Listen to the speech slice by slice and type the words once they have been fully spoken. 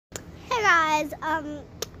guys,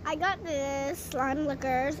 I got the slime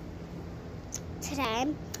liquors today.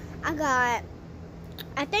 I got,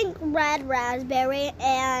 I think, red raspberry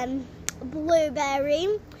and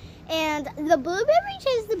blueberry. And the blueberry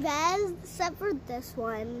tastes the best, except for this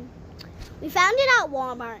one. We found it at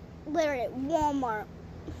Walmart. Literally, Walmart.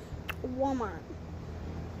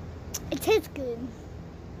 It tastes good.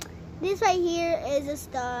 This right here is a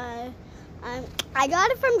star. I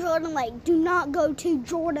got it from Jordan Lake. Do not go to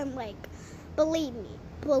Jordan Lake. Believe me.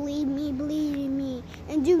 Believe me, believe me.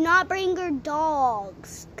 And do not bring your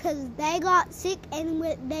dogs, because they got sick and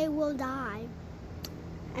they will die.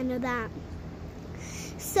 I know that.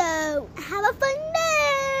 So, have a fun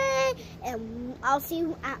day. And I'll see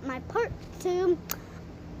you at my part 2.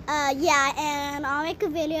 Yeah, and I'll make a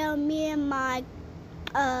video of me and my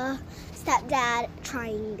stepdad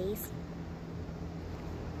trying these.